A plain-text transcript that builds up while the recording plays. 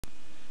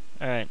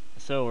Alright,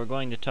 so we're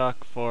going to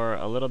talk for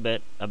a little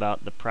bit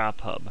about the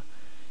prop hub.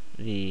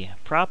 The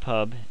prop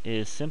hub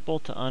is simple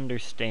to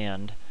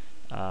understand,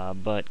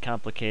 but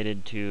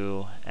complicated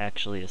to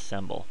actually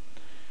assemble.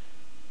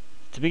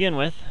 To begin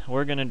with,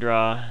 we're going to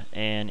draw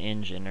an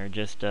engine, or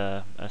just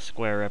a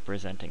square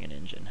representing an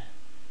engine.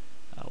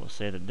 We'll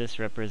say that this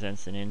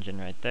represents an engine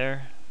right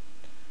there,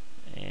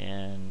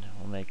 and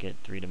we'll make it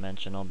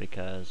three-dimensional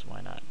because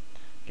why not?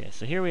 Okay,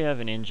 so here we have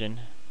an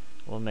engine.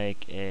 We'll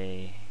make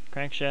a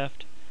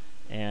crankshaft,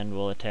 and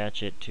we'll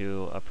attach it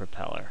to a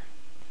propeller.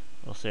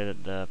 We'll say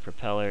that the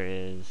propeller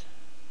is,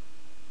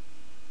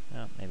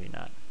 well, maybe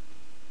not.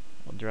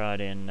 We'll draw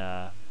it in,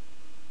 yeah,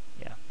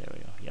 there we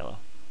go, yellow.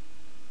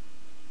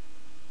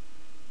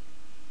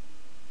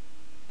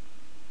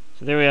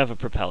 So there we have a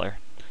propeller.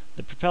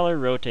 The propeller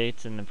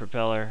rotates, and the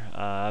propeller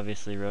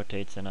obviously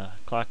rotates in a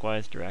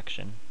clockwise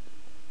direction,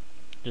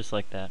 just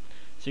like that.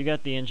 So you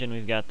got the engine,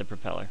 we've got the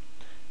propeller.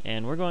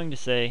 And we're going to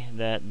say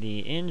that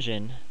the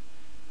engine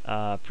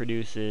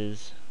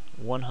produces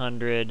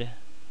 100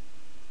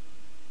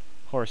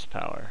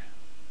 horsepower.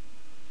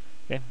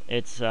 Okay,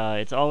 it's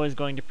always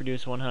going to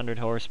produce 100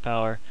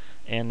 horsepower,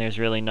 and there's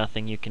really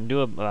nothing you can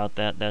do about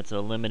that. That's a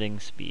limiting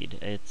speed.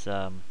 It's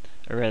or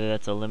rather,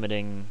 that's a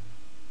limiting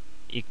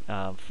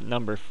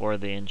number for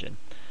the engine.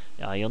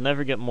 You'll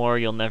never get more.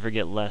 You'll never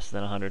get less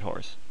than 100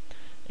 horse.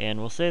 And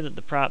we'll say that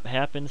the prop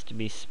happens to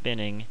be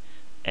spinning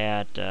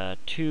at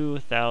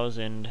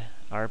 2,000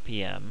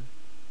 RPM,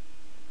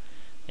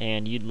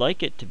 and you'd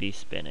like it to be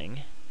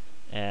spinning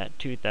at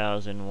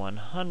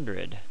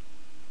 2,100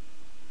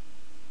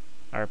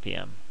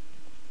 RPM.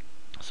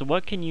 So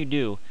what can you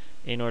do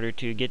in order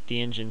to get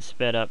the engine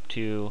sped up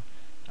to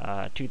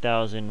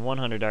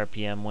 2,100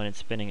 RPM when it's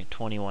spinning at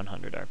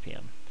 2,100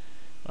 RPM?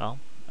 Well,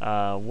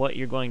 what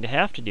you're going to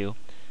have to do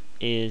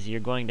is you're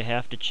going to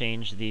have to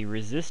change the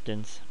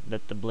resistance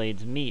that the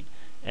blades meet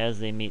as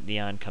they meet the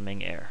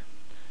oncoming air.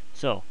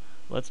 So,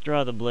 let's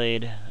draw the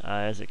blade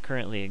as it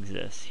currently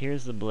exists.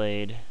 Here's the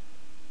blade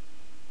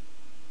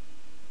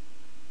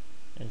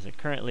as it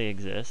currently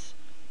exists,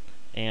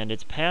 and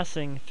it's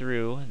passing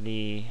through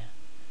the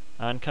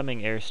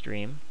oncoming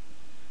airstream.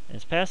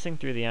 It's passing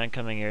through the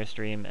oncoming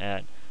airstream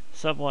at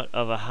somewhat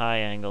of a high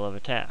angle of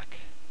attack.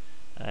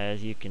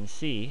 As you can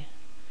see,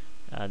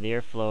 the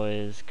airflow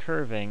is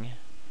curving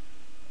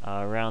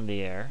around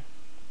the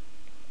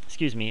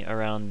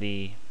around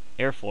the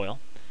airfoil,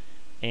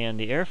 and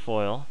the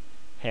airfoil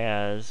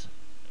has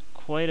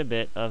quite a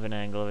bit of an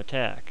angle of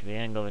attack. The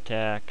angle of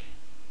attack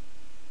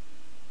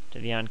to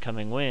the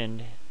oncoming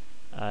wind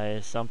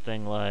is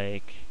something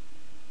like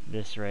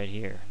this right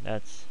here.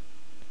 That's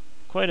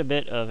quite a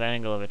bit of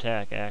angle of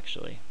attack,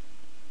 actually.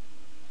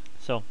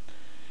 So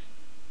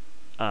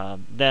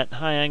that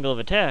high angle of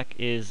attack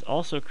is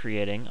also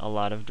creating a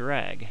lot of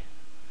drag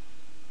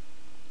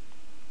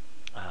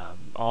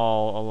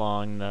all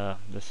along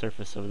the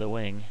surface of the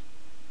wing,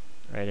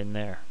 right in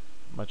there,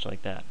 much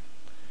like that.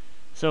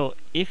 So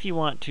if you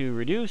want to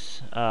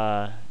reduce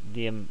the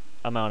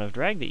amount of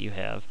drag that you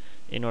have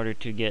in order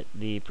to get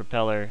the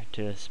propeller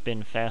to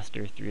spin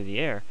faster through the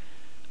air,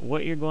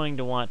 what you're going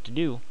to want to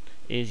do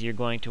is you're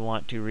going to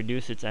want to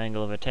reduce its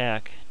angle of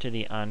attack to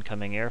the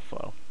oncoming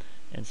airflow.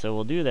 And so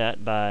we'll do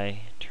that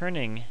by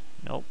turning,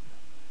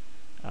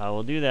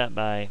 we'll do that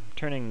by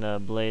turning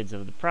the blades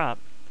of the prop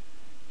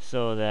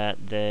so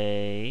that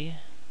they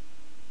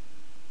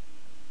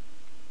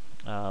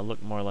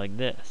look more like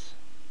this.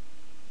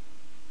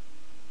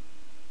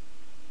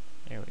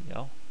 There we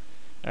go.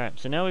 Alright,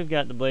 so now we've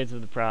got the blades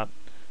of the prop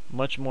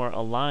much more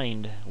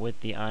aligned with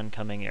the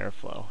oncoming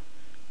airflow.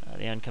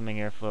 The oncoming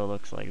airflow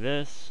looks like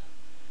this.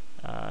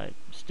 It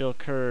still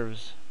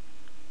curves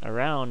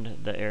around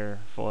the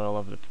airfoil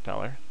of the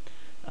propeller,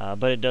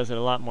 but it does it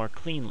a lot more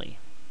cleanly.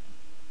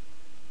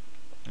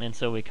 And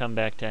so we come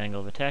back to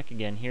angle of attack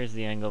again. Here's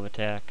the angle of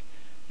attack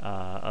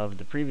of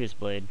the previous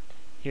blade.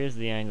 Here's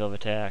the angle of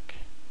attack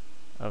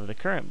of the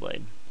current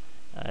blade.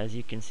 As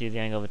you can see, the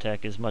angle of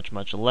attack is much,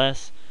 much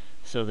less,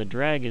 so the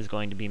drag is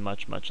going to be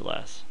much, much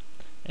less.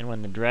 And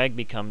when the drag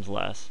becomes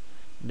less,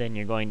 then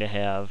you're going to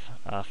have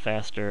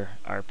faster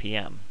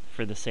RPM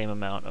for the same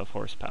amount of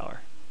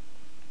horsepower.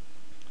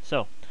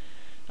 So,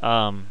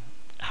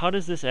 how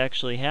does this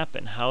actually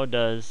happen? How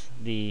does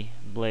the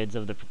blades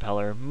of the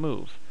propeller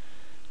move?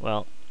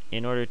 Well,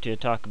 in order to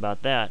talk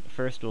about that,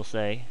 first we'll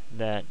say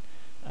that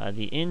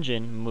the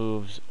engine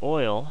moves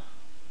oil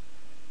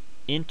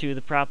into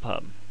the prop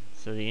hub.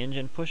 So the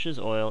engine pushes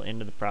oil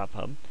into the prop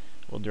hub.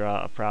 We'll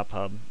draw a prop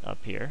hub up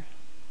here.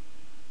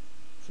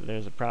 So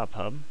there's a prop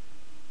hub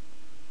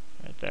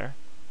right there.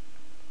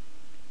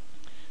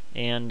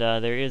 And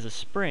there is a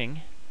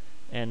spring,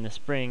 and the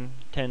spring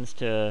tends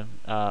to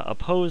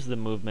oppose the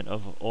movement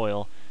of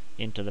oil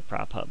into the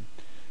prop hub.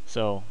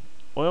 So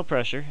oil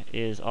pressure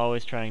is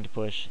always trying to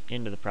push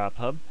into the prop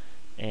hub,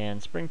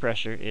 and spring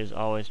pressure is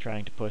always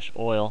trying to push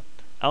oil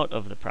out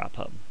of the prop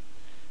hub.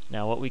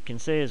 Now what we can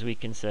say is we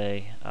can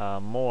say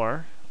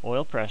more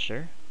oil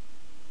pressure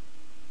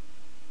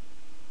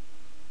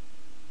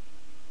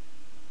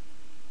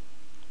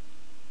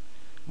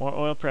More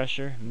oil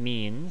pressure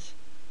means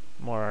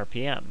more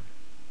RPM.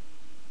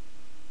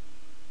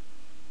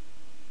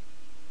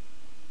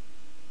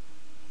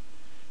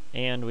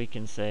 And we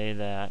can say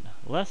that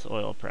less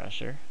oil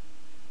pressure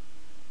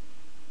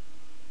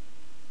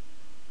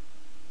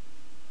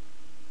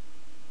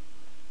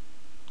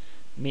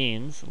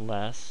means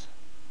less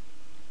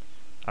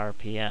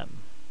RPM.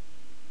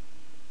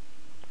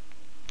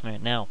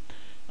 Alright, now,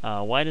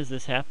 why does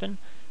this happen?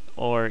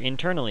 Or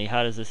internally,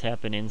 how does this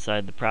happen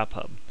inside the prop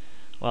hub?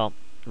 Well,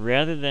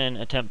 rather than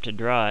attempt to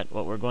draw it,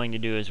 what we're going to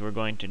do is we're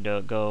going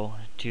to go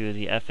to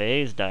the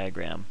FAA's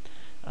diagram,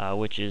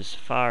 which is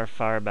far,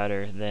 far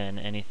better than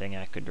anything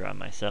I could draw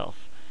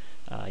myself.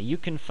 You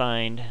can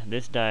find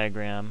this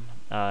diagram.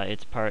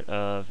 It's part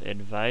of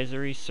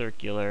Advisory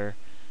Circular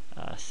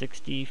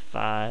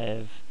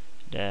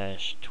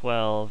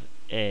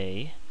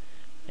 65-12A,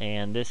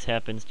 and this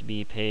happens to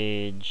be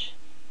page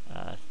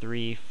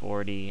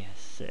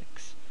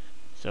 346.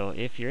 So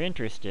if you're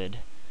interested,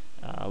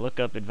 look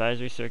up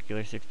Advisory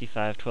Circular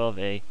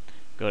 65-12A,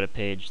 go to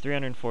page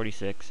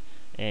 346,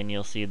 and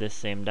you'll see this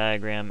same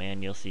diagram,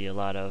 and you'll see a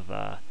lot of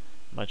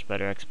much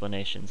better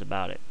explanations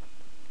about it.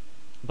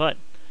 But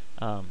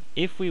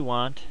if we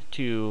want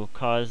to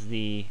cause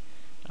the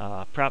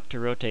prop to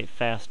rotate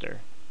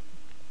faster,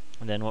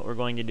 then what we're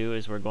going to do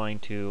is we're going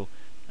to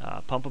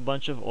pump a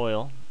bunch of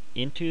oil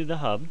into the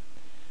hub.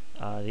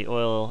 The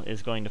oil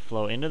is going to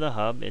flow into the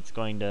hub. It's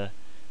going to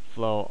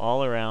flow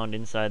all around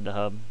inside the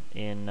hub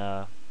in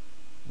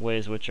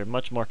ways which are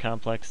much more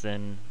complex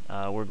than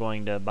we're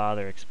going to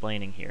bother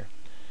explaining here.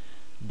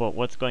 But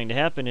what's going to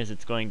happen is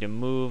it's going to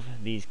move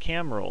these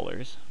cam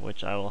rollers,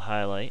 which I will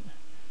highlight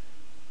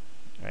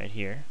right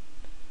here.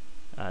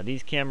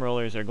 These cam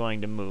rollers are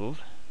going to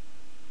move,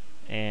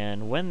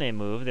 and when they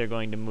move, they're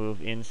going to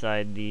move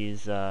inside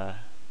these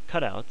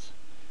cutouts,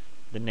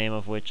 the name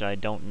of which I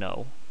don't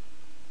know.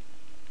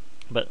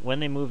 But when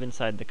they move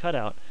inside the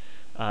cutout,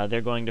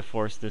 they're going to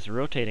force this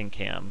rotating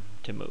cam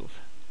to move.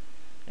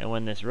 And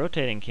when this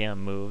rotating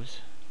cam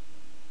moves,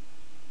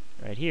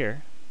 right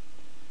here,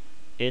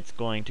 it's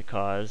going to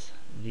cause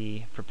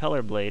the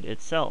propeller blade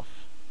itself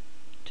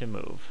to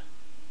move.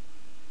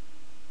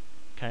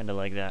 Kind of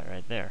like that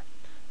right there.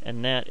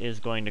 And that is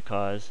going to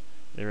cause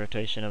the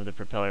rotation of the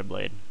propeller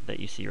blade that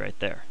you see right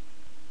there.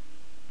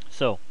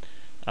 So,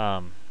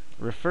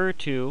 refer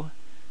to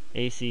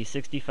AC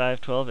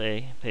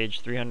 65-12A,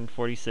 page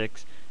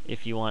 346,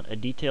 if you want a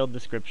detailed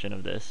description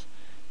of this.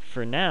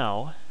 For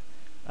now,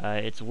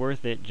 it's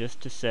worth it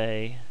just to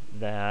say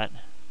that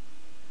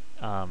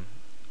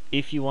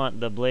if you want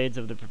the blades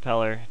of the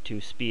propeller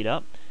to speed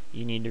up,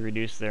 you need to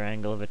reduce their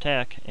angle of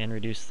attack and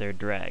reduce their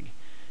drag.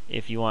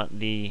 If you want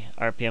the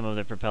RPM of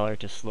the propeller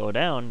to slow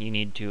down, you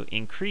need to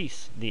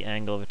increase the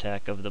angle of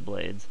attack of the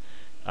blades,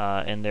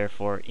 and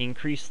therefore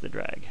increase the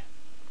drag.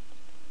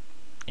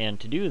 And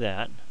to do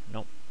that,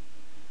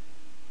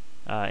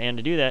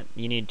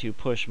 you need to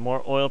push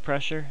more oil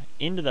pressure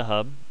into the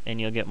hub, and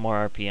you'll get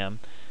more RPM,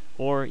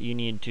 or you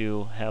need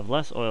to have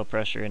less oil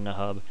pressure in the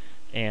hub,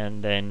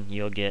 and then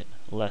you'll get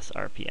less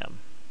RPM.